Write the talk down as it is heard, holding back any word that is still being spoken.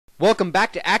Welcome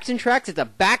back to Actiontracks. It's a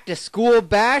back-to-school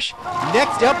bash.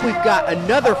 Next up, we've got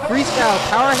another freestyle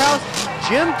powerhouse.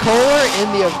 Jim Kohler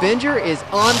in the Avenger is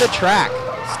on the track.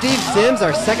 Steve Sims,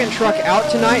 our second truck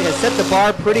out tonight, has set the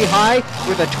bar pretty high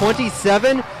with a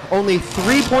 27. Only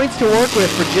 3 points to work with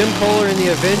for Jim Kohler in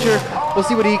the Avenger. We'll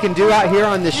see what he can do out here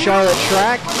on this Charlotte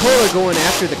track. Kohler going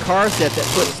after the car set that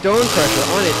put Stone Crusher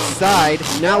on its side.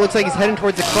 Now it looks like he's heading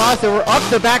towards the crossover. Up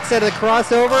the backside of the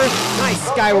crossover. Nice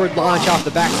skyward launch off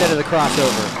the backside of the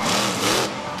crossover.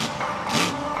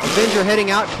 Avenger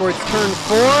heading out towards turn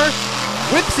 4.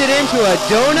 Whips it into a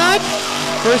donut.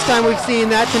 First time we've seen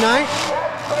that tonight.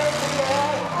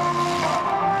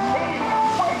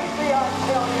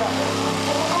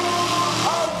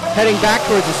 Heading back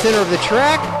towards the center of the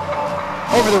track.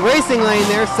 Over the racing lane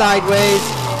there, sideways.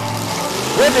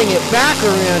 Whipping it back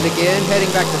around again, heading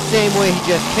back the same way he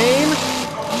just came.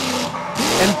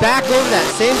 And back over that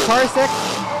same car set.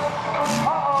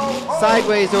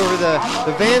 Sideways over the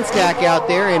van stack out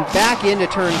there and back into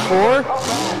turn 4.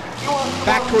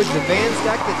 Back towards the van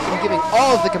stack that's been giving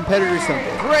all of the competitors some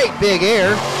great big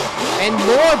air. And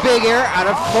more big air out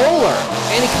of Kohler.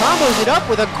 And he combos it up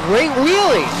with a great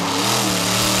wheelie.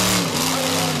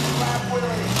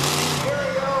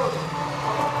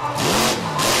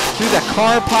 Through that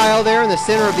car pile there in the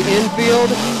center of the infield.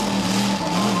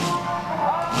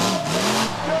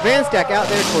 Van stack out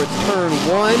there towards turn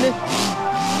 1.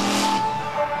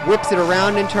 Whips it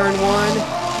around in turn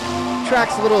 1.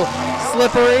 Track's a little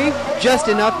slippery, just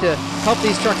enough to help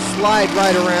these trucks slide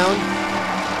right around.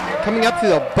 Coming up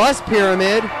through the bus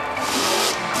pyramid.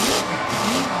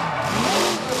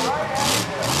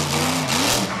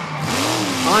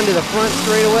 Onto the front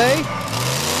straightaway.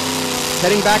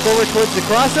 Heading back over towards the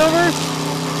crossover.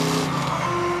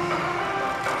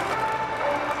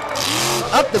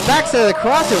 Up the backside of the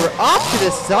crossover, off to the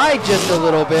side just a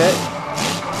little bit.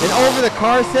 And over the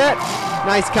car set.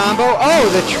 Nice combo. Oh,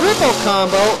 the triple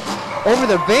combo over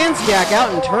the van stack out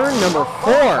in turn number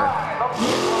 4.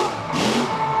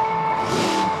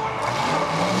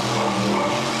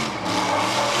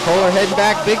 Kohler heading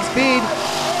back, big speed.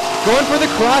 Going for the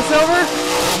crossover.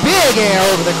 Big air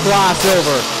over the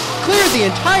crossover. Cleared the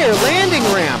entire landing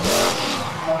ramp.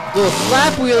 Little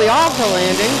slap wheelie off the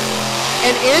landing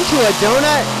and into a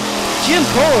donut. Jim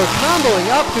Kohler comboing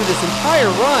up through this entire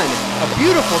run. A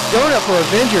beautiful donut for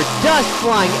Avenger. Dust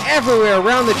flying everywhere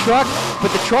around the truck, but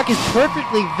the truck is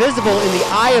perfectly visible in the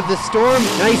eye of the storm.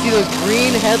 Now you see those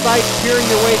green headlights peering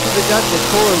their way through the dust as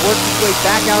Kohler works his way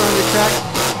back out on the track.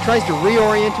 Tries to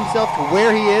reorient himself to where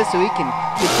he is so he can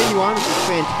continue on with this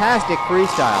fantastic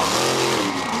freestyle.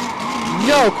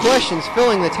 No questions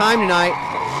filling the time tonight.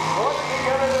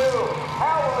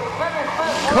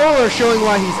 Kohler showing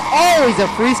why he's always a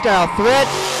freestyle threat.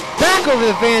 Back over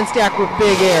the van stack with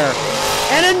big air.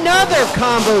 And another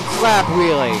comboed slap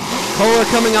wheelie. Kohler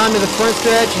coming onto the front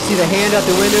stretch. You see the hand out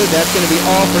the window. That's going to be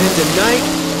all for him tonight.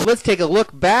 Let's take a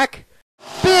look back.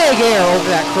 Big air over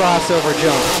that crossover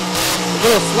jump. A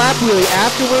little slap wheelie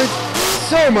afterwards.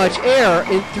 So much air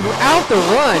throughout the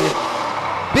run.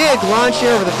 Big launch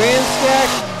air over the van stack,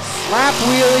 slap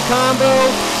wheelie combo,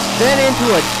 then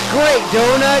into a great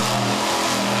donut.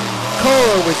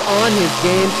 Kohler was on his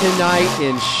game tonight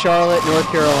in Charlotte, North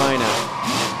Carolina.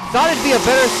 Thought it'd be a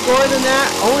better score than that,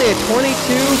 only a 22.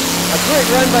 A great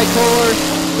run by Kohler,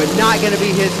 but not going to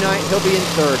be his night. He'll be in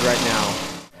third right now.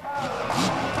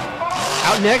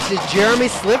 Out next is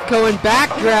Jeremy Slivko in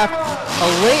Backdraft, a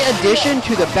late addition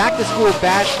to the back-to-school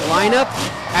bash lineup.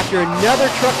 After another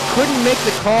truck couldn't make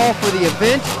the call for the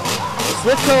event,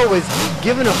 Slivko was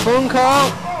given a phone call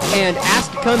and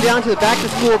asked to come down to the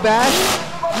back-to-school bash.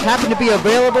 Happened to be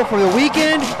available for the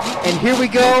weekend, and here we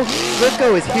go.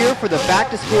 Slivko is here for the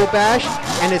back-to-school bash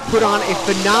and has put on a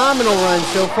phenomenal run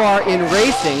so far in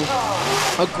racing.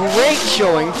 A great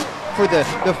showing for the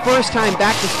first-time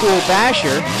back-to-school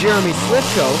basher, Jeremy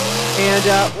Slivko. And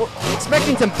we're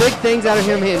expecting some big things out of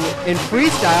him in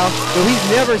freestyle, though he's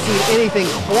never seen anything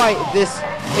quite this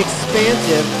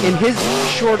expansive in his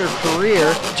shorter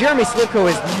career. Jeremy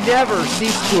Slivko has never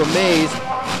ceased to amaze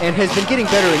and has been getting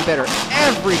better and better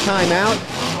every time out.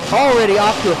 Already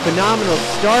off to a phenomenal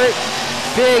start.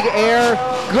 Big air,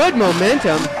 good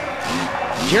momentum.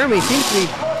 Jeremy seems to be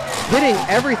hitting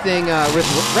everything with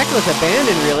reckless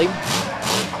abandon, really.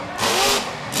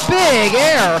 Big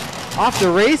air off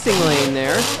the racing lane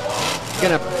there.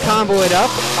 Gonna combo it up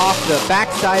off the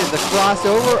backside of the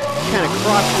crossover. Kind of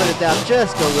cross-let it down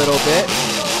just a little bit.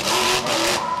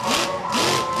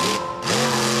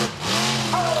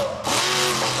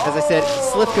 As I said,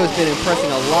 Slivko's been impressing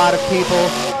a lot of people.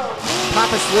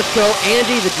 Papa Slipko,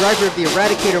 Andy, the driver of the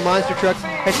Eradicator monster truck,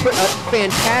 has put a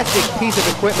fantastic piece of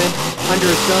equipment under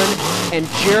his son, and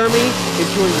Jeremy is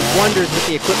doing wonders with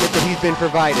the equipment that he's been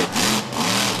provided.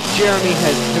 Jeremy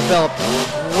has developed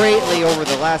greatly over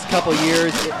the last couple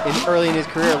years early in his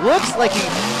career. Looks like he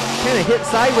kind of hit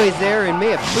sideways there and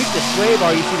may have tweaked the sway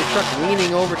bar. You see the truck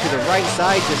leaning over to the right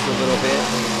side just a little bit.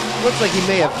 Looks like he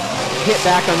may have hit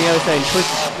back on the other side and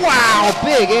twisted. Wow,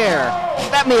 big air.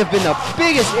 That may have been the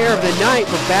biggest air of the night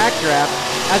for Backdraft.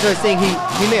 As I was saying,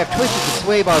 he may have twisted the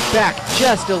sway bar back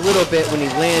just a little bit when he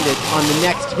landed on the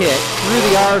next hit through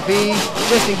the RV,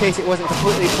 just in case it wasn't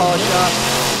completely polished off.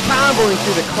 Comboing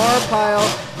through the car pile.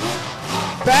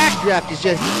 Backdraft is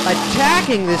just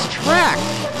attacking this track.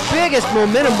 Biggest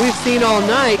momentum we've seen all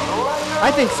night.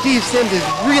 I think Steve Sims has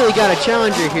really got a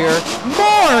challenger here.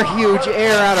 More huge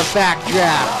air out of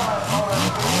Backdraft.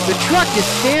 The truck just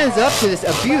stands up to this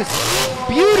abuse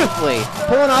beautifully.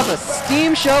 Pulling off a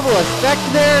steam shovel effect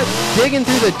there, digging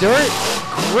through the dirt.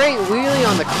 Great wheelie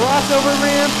on the crossover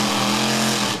ramp.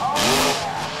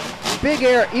 Big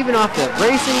air even off the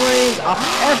racing lanes, off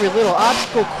every little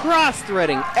obstacle,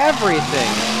 cross-threading everything.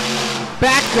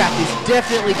 Backdraft is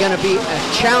definitely going to be a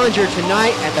challenger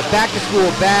tonight at the back-to-school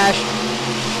bash.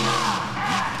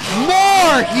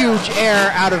 More huge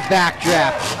air out of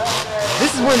Backdraft.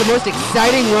 This is one of the most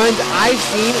exciting runs I've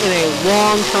seen in a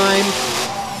long time.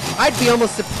 I'd be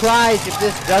almost surprised if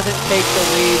this doesn't take the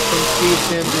lead from Steve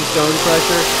Sims and Stone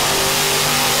Crusher.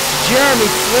 Jeremy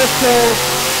Slipko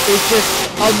is just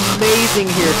amazing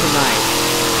here tonight.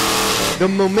 The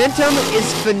momentum is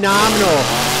phenomenal.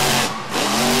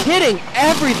 Hitting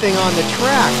everything on the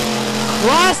track.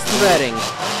 Cross-threading.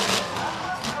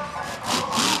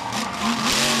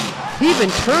 He even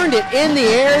turned it in the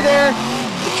air there.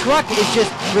 The truck is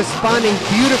just responding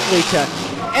beautifully to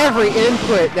every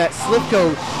input that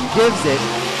Slipko gives it.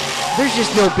 There's just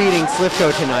no beating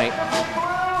Slipko tonight.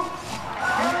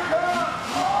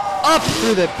 Up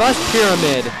through the bus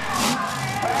pyramid.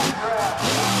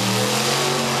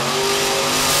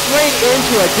 Straight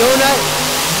into a donut,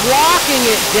 walking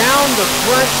it down the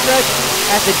front stretch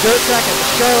at the dirt track at the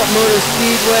Charlotte Motor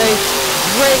Speedway.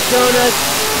 Great donuts,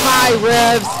 high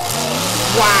revs.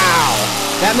 Wow.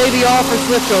 That may be all for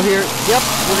Slipko here. Yep,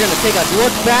 we're going to take a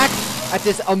look back at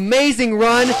this amazing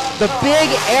run. The big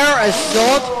air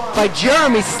assault by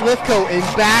Jeremy Slipko in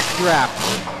Backdraft.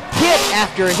 Hit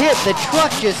after hit, the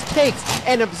truck just takes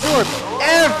and absorbs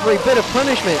every bit of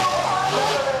punishment.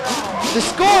 The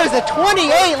score is a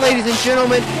 28, ladies and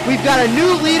gentlemen. We've got a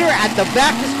new leader at the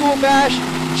back-to-school bash,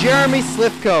 Jeremy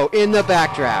Slipko in the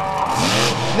Backdraft.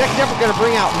 Next up, we're going to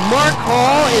bring out Mark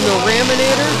Hall in the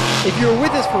Raminator. If you were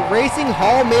with us for racing,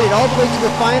 Hall made it all the way to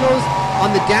the finals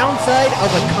on the downside of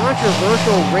a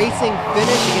controversial racing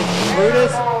finish against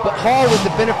Brutus, but Hall was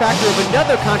the benefactor of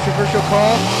another controversial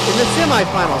call in the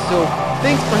semifinals, so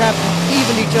things perhaps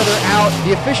evened each other out.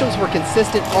 The officials were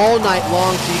consistent all night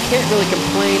long, so you can't really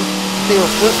complain. They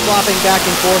were flip-flopping back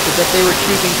and forth as if they were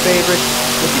choosing favorites.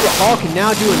 Let's see what Hall can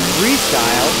now do in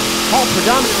freestyle. Hall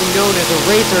predominantly known as a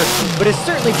racer, but has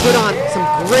certainly put on some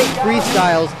great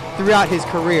freestyles throughout his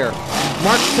career.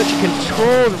 Mark's such a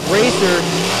controlled racer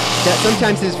that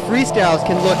sometimes his freestyles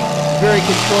can look very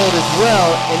controlled as well,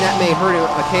 and that may hurt him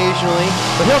occasionally.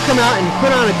 But he'll come out and put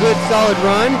on a good solid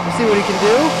run. We'll see what he can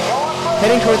do.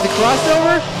 Heading towards the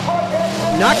crossover.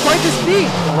 Not quite the speed.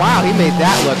 Wow, he made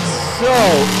that look so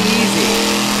easy.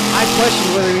 I question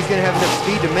whether he's going to have enough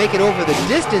speed to make it over the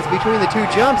distance between the two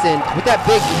jumps, and with that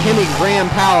big Hemi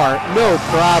ram power, no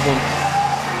problem.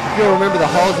 If you'll remember, the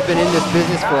Halls have been in this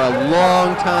business for a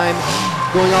long time,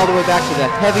 going all the way back to the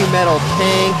heavy metal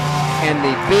tank and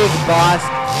the big boss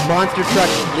monster truck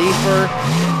Leafer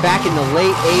back in the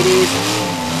late 80s.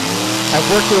 I've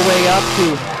worked their way up to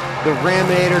the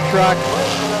Raminator truck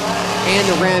and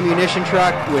the Ram munition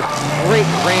truck with great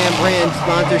Ram brand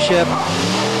sponsorship.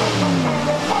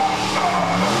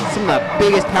 Some of the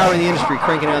biggest power in the industry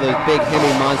cranking out those big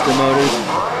Hemi monster motors.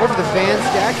 Over the fan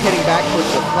stack, heading back towards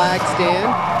the flag stand.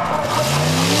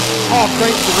 Hall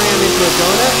cranks the Ram into a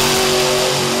donut.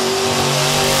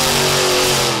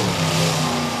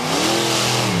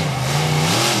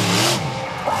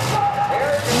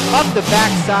 Up the back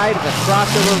side of the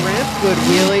crossover ramp, good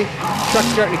wheelie.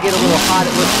 Truck's starting to get a little hot,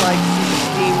 it looks like. You see the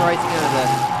steam rising out of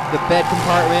the bed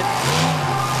compartment.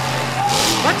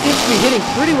 Mark seems to be hitting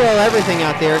pretty well everything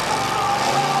out there.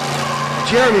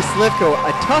 Jeremy Slipko,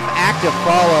 a tough act to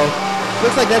follow.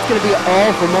 Looks like that's going to be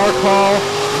all for Mark Hall.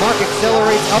 Mark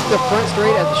accelerates up the front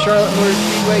straight at the Charlotte Motor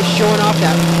Speedway, showing off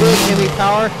that big Hemi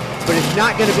power, but it's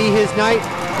not going to be his night.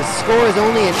 The score is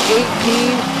only an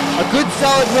 18. A A good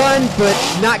solid run,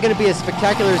 but not going to be as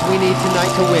spectacular as we need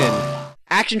tonight to win.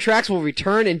 Actiontracks will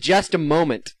return in just a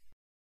moment.